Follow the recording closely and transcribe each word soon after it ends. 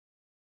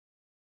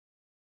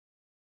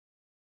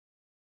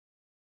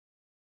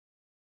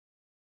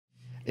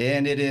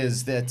And it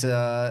is that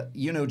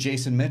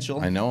Jason Mitchell.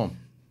 I know him.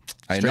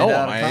 I Straight know him.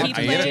 out of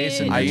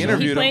Compton. I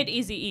interviewed He him. played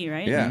Eazy-E,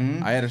 right? Yeah,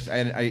 Mm-hmm.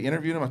 I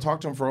interviewed him. I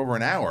talked to him for over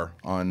an hour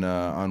on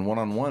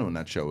One-on-One when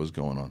that show was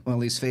going on. Well,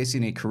 he's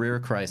facing a career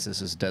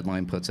crisis, as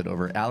Deadline puts it,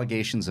 over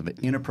allegations of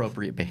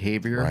inappropriate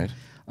behavior.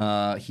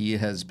 Right. He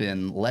has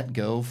been let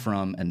go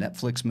from a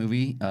Netflix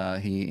movie.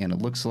 And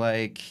it looks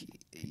like,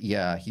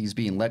 he's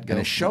being let go.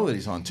 And a show that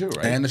he's on too,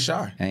 right? And The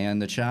Chi.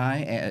 And The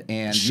Chi.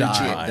 And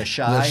Chi. The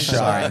Chi.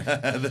 Sorry.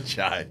 The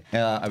Chi.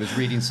 I was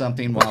reading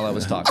something while I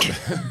was talking.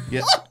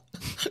 Yeah.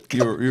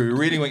 You were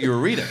reading what you were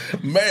reading.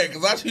 Man,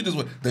 because I see this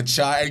with The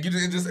Chi, and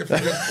it just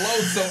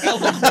flows so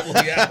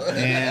eloquently out.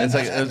 And It's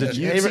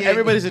like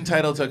everybody's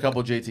entitled to a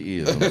couple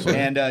JTEs.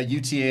 And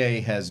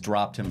UTA has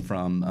dropped him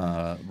from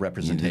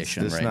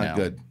representation That's right not now.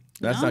 good.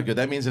 That's not good.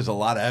 That means there's a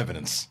lot of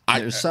evidence.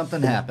 There's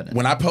something happening.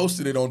 When I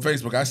posted it on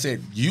Facebook, I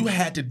said you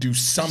had to do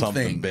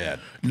something bad.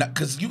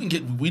 Because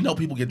we know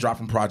people get dropped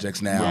from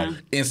projects now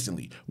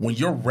instantly. When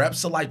your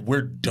reps are like,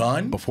 we're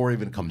done Before it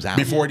even comes out.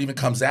 before it even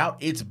comes out,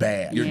 it's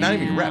bad. You're not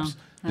even your reps.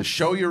 The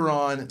show you're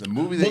on, the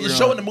movie that Well, you're the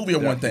show on, and the movie are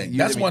one thing.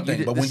 That's one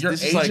thing. But when your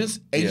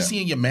agents, agency,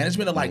 and your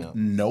management are like,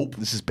 nope.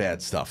 This is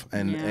bad stuff.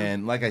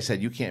 And like I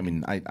said, you can't. I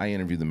mean, I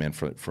interviewed the man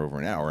for over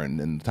an hour,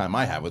 and the time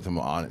I had with him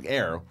on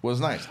air was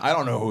nice. I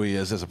don't know who he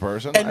is as a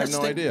person. And I have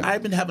no idea.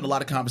 I've been having a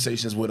lot of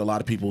conversations with a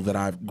lot of people that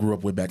I grew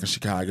up with back in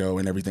Chicago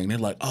and everything. They're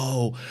like,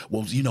 oh,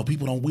 well,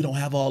 we don't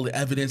have all the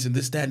evidence and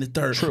this, that, and the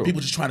third. True. People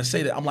just trying to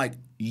say that. I'm like,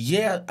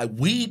 yeah,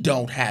 we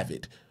don't have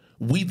it.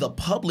 We, the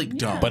public,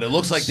 don't. But it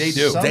looks like they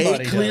do. Somebody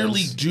They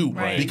clearly does. do.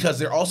 Right. Because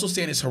they're also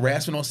saying it's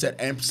harassment on set.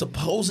 And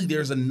supposedly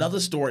there's another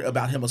story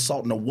about him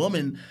assaulting a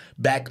woman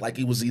back like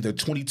it was either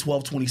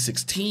 2012,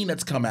 2016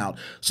 that's come out.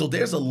 So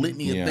there's a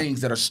litany of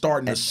things that are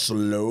starting to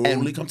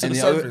slowly come to the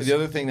surface. The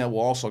other thing that will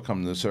also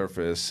come to the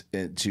surface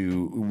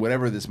to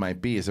whatever this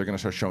might be is they're going to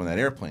start showing that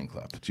airplane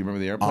clip. Do you remember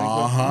the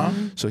airplane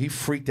clip? So he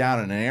freaked out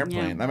in an airplane.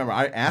 Yeah. I remember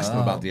I asked him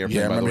about the airplane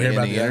Yeah, I by the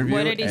remember way, in hearing the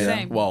about that. interview. What did he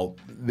say? Well,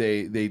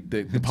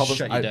 the published.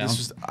 Shut you down.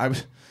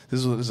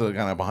 This is a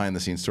kind of behind the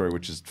scenes story,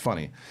 which is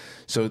funny.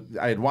 So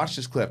I had watched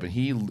this clip, and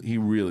he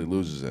really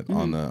loses it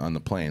on the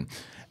plane,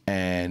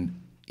 and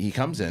he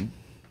comes in.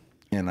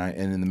 And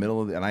in the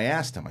middle of and I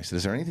asked him, I said,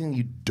 is there anything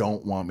you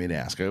don't want me to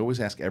ask? I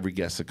always ask every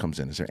guest that comes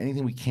in, is there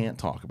anything we can't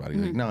talk about?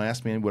 He's like, no,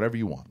 ask me whatever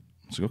you want.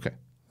 I said, okay.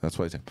 That's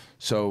what I said.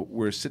 So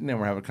we're sitting there,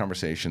 we're having a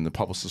conversation. The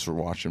publicists are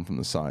watching from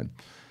the side.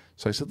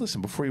 So I said,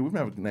 listen, we're going to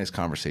have a nice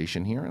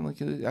conversation here. And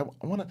like, I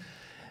want to,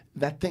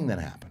 that thing that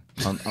happened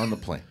on the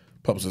plane.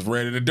 Publicist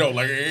ready to go.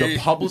 Like, The hey.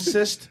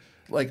 publicist,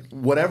 like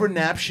whatever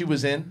nap she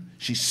was in,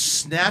 she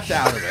snapped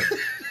out of it.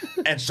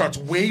 And starts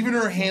waving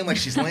her hand like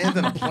she's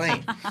landing a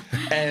plane,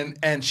 and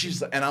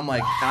I'm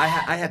like,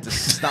 I had to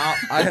stop.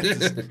 I had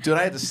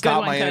to stop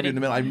one, my interview Cody. in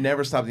the middle. I've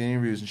never stopped the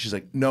interviews, and she's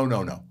like, no.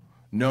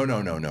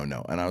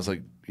 And I was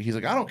like, he's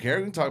like, I don't care,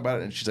 we can talk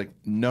about it. And she's like,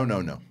 no.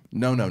 And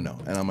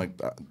I'm like,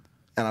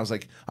 and I was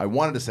like, I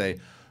wanted to say,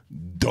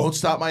 don't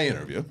stop my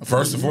interview.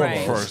 First and foremost.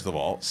 Right. First of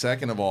all,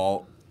 second of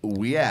all,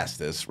 we asked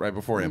this right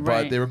beforehand, but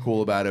Right. they were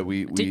cool about it.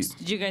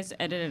 Did you guys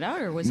edit it out,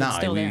 or was no, it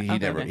still there? he Okay,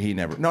 never. okay. He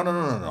never.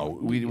 No.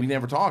 We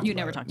never talked. You about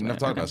never it. talked We about never it,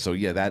 talked okay. about it. So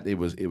yeah, that it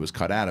was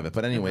cut out of it.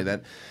 But anyway,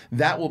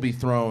 that will be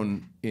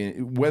thrown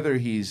in, whether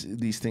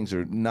these things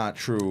are not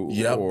true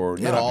Yep. or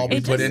It'll not. all be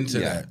It put just- into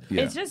yeah, that.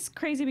 yeah. It's just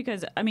crazy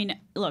because I mean,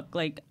 look,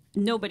 like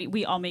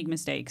we all make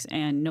mistakes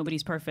and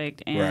nobody's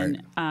perfect,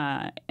 and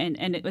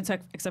and it's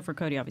except for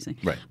Cody, obviously.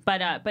 Right.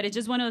 But it's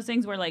just one of those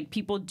things where like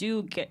people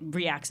do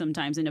react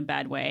sometimes in a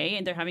bad way,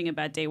 and they're having a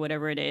bad day,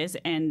 whatever it is,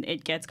 and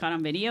it gets caught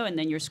on video, and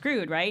then you're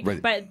screwed, right?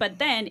 Right. But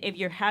then if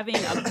you're having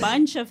a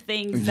bunch of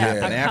things Yeah.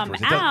 that And come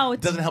afterwards, out,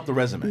 it doesn't help the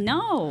resume.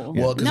 no,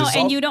 Well, 'cause no, it's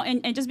and all- you don't,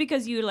 and just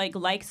because you like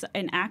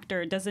an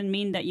actor doesn't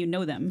mean that you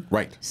know them,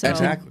 Right. So,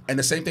 Exactly. And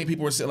the same thing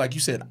people were saying, like you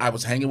said, I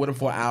was hanging with him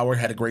for an hour,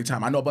 had a great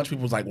time. I know a bunch of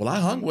people was like, well, I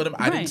hung with him.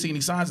 I didn't Right. see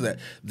any signs of that.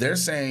 They're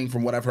saying,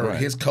 from what I've heard, Right.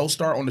 his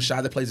co-star on The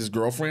Chi that plays his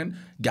girlfriend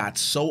got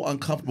so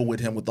uncomfortable with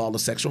him with all the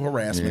sexual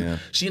harassment. Yeah.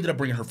 She ended up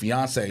bringing her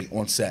fiance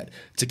on set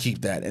to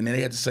keep that. And then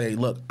they had to say,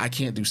 look, I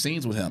can't do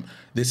scenes with him.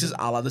 This is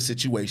a la the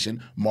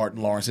situation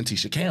Martin Lawrence and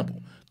Tisha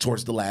Campbell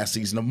towards the last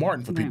season of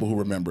Martin, for people who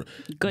remember.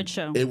 Good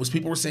show. It was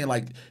people were saying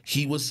like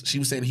she was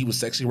saying he was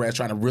sexually harassed,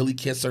 trying to really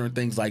kiss her and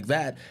things like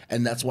that,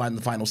 and that's why in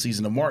the final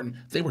season of Martin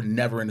they were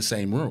never in the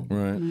same room.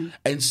 Right.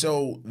 And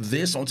so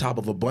this on top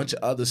of a bunch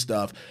of other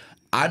stuff,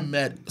 I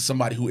met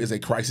somebody who is a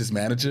crisis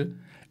manager.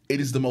 It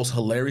is the most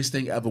hilarious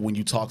thing ever when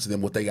you talk to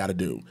them what they got to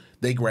do.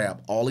 They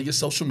grab all of your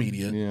social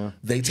media. Yeah.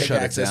 They take Shut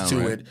it access down,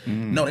 to right? it.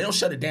 No, they don't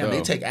shut it down. They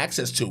Oh. take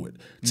access to it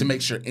to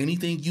make sure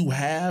anything you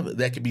have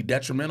that could be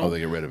detrimental, Oh, they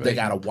get rid of it. They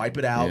got to wipe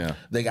it out. Yeah.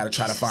 They got to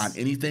try to find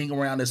anything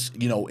around this,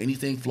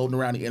 anything floating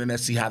around the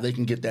internet, see how they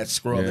can get that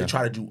scrub. Yeah. They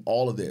try to do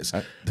all of this.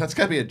 That's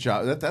got to be a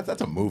job.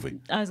 That's a movie.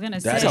 I was gonna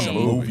say That's a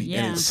movie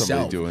yeah. in itself.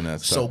 Somebody doing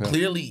that So stuff, yeah.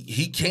 clearly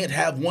he can't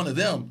have one of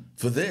them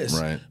for this.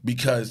 Right.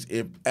 Because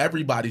if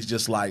everybody's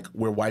just like,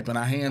 we're wiping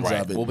our hands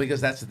of it. Well,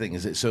 because that's the thing.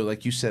 So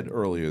like you said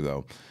earlier,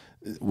 though,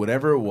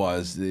 whatever it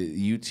was, the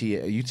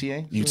UTA,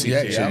 UTA, so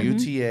yeah.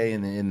 UTA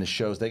in the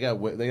shows, they got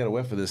a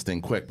whiff of this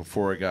thing quick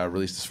before it got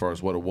released as far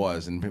as what it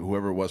was, and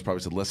whoever it was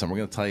probably said, "Listen, we're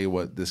going to tell you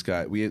what this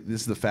guy.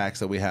 This is the facts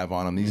that we have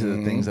on him. These are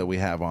the things that we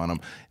have on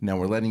him. Now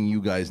we're letting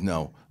you guys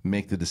know.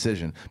 Make the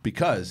decision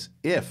because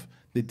if."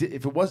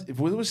 If it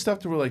was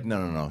stuff that we're like,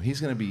 no,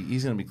 he's gonna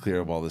be clear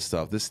of all this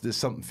stuff. There's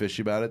something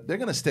fishy about it. They're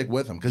gonna stick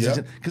with him because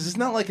it's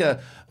not like a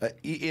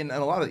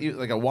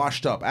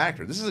washed up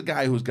actor. This is a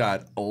guy who's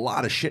got a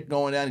lot of shit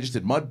going on. He just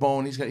did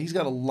Mudbone. He's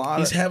got a lot.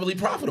 He's heavily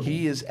profitable.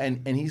 He is,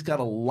 and he's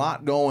got a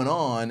lot going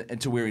on, and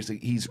to where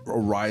he's a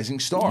rising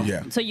star.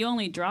 Yeah. So you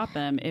only drop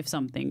him if it's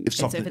something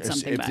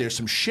bad. There's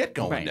some shit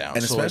going down,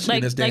 and so especially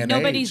in this day like and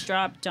nobody's age.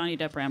 dropped Johnny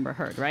Depp or Amber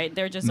Heard, right?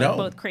 They're just No. like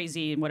both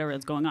crazy and whatever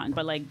that's going on,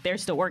 but like they're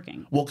still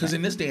working. Well, because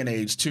in this day and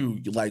age, too,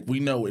 like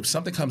we know if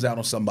something comes out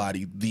on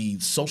somebody, the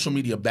social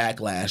media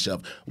backlash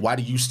of why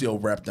do you still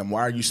rep them? Why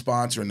are you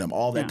sponsoring them?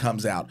 All that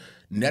comes out.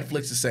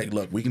 Netflix is saying,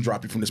 look, we can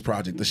drop you from this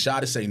project. The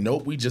Shot is saying,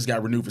 nope, we just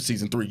got renewed for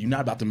season 3. You're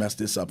not about to mess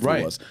this up for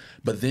us.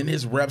 But then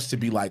his reps to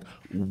be like,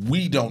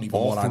 we don't even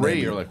want our name. All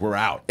three are like, we're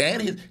out.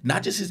 And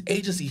not just his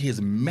agency,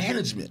 his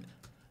management.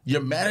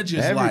 Your manager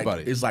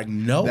is like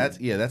no.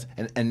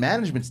 And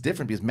management's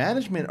different because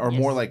management are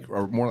more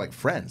like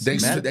friends. They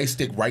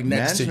stick right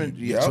next to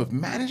you. So if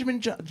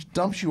management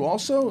dumps you,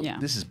 also,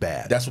 this is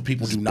bad. That's what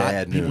people do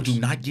not. People do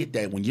not get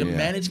that when your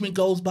management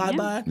goes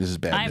bye. This is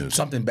bad news.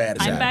 Something bad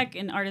is happening. I'm back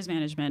in artist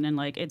management, and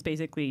like it's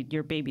basically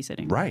you're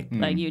babysitting. Right.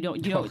 Like you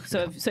don't.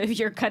 So if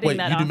you're cutting Wait,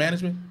 that you off. do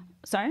management?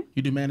 Sorry?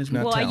 You do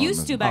management? Well, I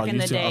used to back in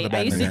the day.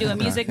 I used to do a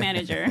music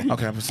manager.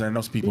 Okay, I'm saying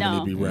those people need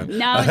to be rep.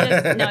 Now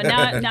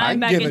I'm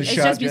back in. It's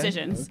just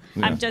musicians.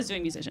 I'm just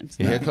doing musicians.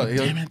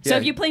 So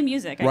if you play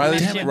music,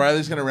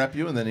 Riley's gonna rep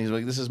you, and then he's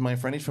like, "This is my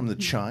friend. He's from the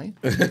Chai.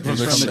 From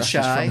the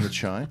Chai. From the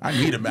Chai. I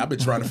need him. I've been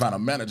trying to find a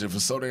manager for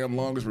so damn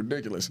long. It's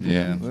ridiculous.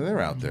 Yeah, they're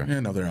out there. Yeah,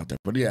 no, they're out there.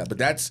 But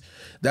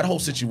that whole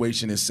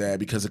situation is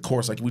sad because, of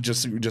course, like we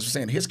just were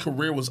saying, his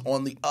career was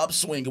on the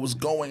upswing. It was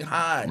going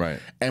high. Right.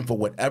 And for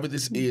whatever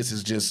this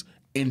is just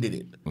ended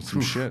it. Some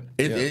shit.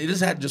 It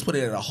just had to just put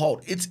it at a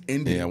halt. It's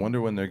ended. Yeah, I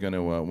wonder when they're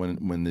gonna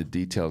when the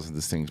details of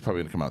this thing is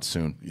probably gonna come out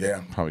soon.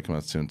 Yeah, probably come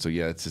out soon. So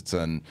yeah, it's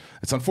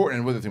unfortunate.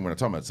 And another thing we're not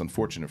talking about, it's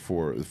unfortunate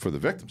for the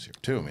victims here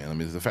too, man. I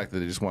mean, the fact that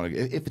they just want to,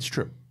 if it's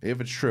true,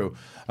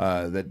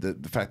 that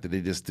the fact that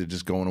they're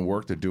just going to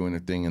work, they're doing their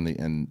thing,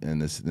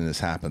 and this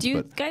happens. Do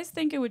you guys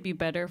think it would be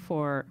better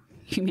for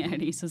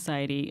humanity,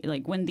 society,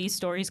 like when these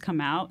stories come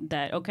out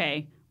that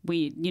okay,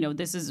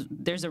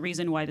 there's a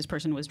reason why this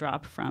person was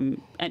dropped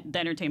from the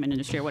entertainment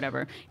industry or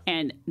whatever,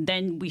 and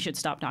then we should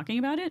stop talking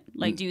about it?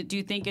 Like, do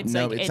you think it's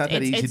no, like it's not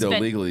that easy though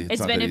legally?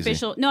 It's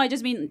beneficial. No, I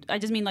just mean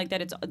like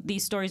that.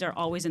 These stories are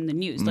always in the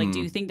news. Like, do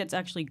you think that's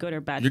actually good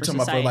or bad? You're for talking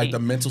society? about for like the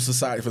mental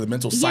society, for the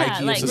mental psyche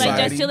of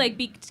society. Like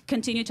just to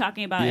continue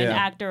talking about an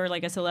actor or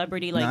like a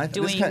celebrity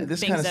doing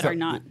things that are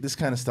not. This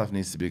kind of stuff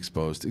needs to be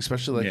exposed,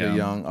 especially like a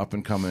young up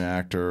and coming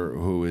actor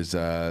who is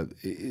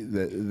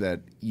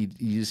that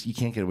you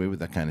can't get away with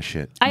that kind of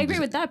shit. I agree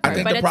with that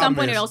part, but at some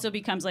point it also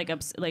becomes like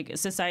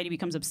society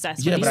becomes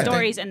obsessed with these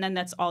stories, and then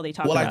that's all they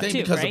talk about. Well, I think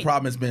because right? the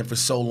problem has been for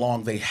so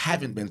long they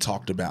haven't been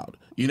talked about.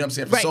 You know what I'm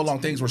saying? For so long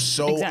things were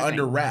so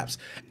under wraps,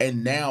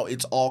 and now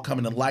it's all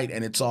coming to light,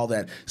 and it's all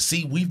that.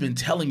 See, we've been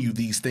telling you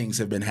these things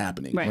have been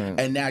happening,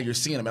 and now you're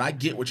seeing them. And I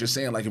get what you're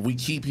saying. Like if we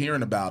keep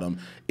hearing about them,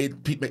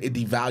 it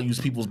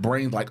devalues people's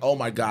brains. Like, oh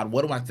my God,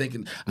 what am I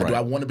thinking? Do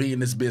I want to be in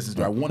this business?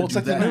 Do I want to do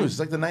like that? The news. It's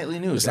like the nightly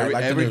news.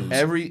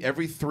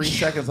 Every 3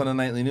 seconds on the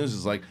nightly news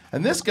is like,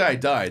 and this guy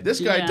died. This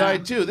guy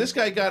died too. This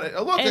guy got it.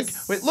 Oh,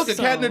 look, a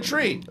cat in a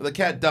tree. The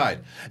cat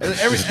died.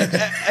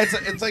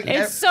 It's like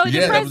it's so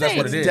depressing. That's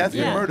what it is. Death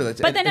and murder.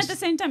 But then at the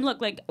same time, look,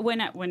 like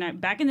when I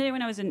back in the day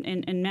when I was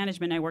in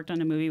management, I worked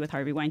on a movie with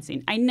Harvey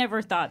Weinstein. I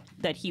never thought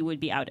that he would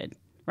be outed.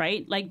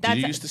 Right? Like that's.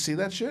 Did you used to see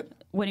that shit?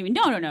 What do you mean?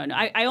 No.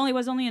 I only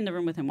was only in the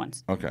room with him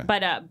once. Okay.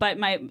 But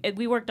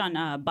we worked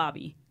on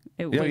Bobby.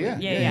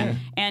 Yeah.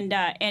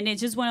 And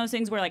it's just one of those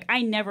things where like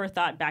I never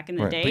thought back in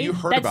the day but you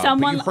heard that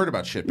someone you heard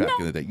about shit back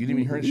in the day. You didn't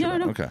even hear shit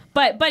about it. Okay.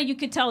 But you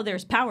could tell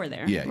there's power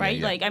there, right?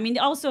 Yeah. Like I mean,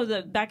 also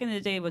the back in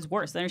the day was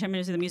worse. The entertainment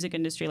industry, the music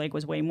industry, like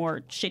was way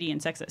more shitty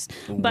and sexist.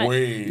 But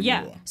way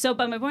more. So,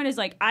 but my point is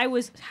like I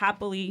was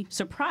happily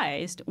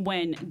surprised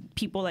when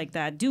people like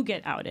that do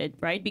get outed,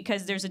 right?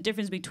 Because there's a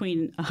difference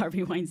between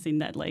Harvey Weinstein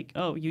that like,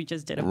 oh, you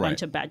just did a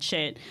bunch of bad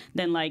shit,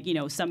 than like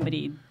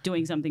somebody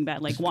doing something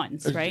bad like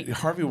once, right?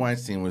 Harvey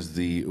Weinstein was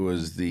the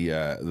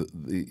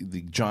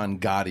John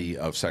Gotti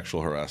of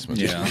sexual harassment.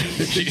 Yeah.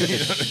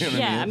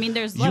 I mean,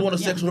 there's you want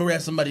to sexually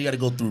harass somebody, you got to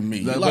go through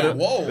me.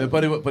 Whoa.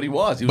 But he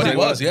was. He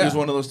was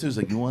one of those too. He's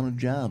like, you want a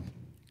job?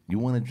 You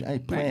want a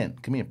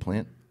Plant? Come here,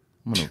 Plant.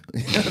 I'm gonna.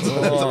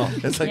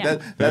 It's like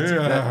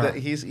that.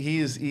 He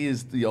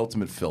is the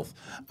ultimate filth.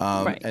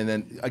 And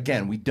then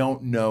again, we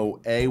don't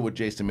know A, what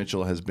Jason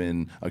Mitchell has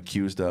been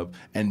accused of,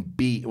 and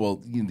B,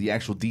 the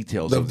actual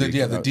details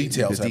the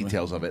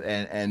details of it,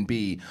 and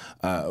B,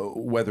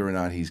 whether or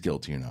not he's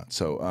guilty or not.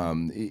 So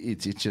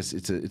it's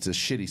a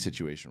shitty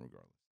situation regardless.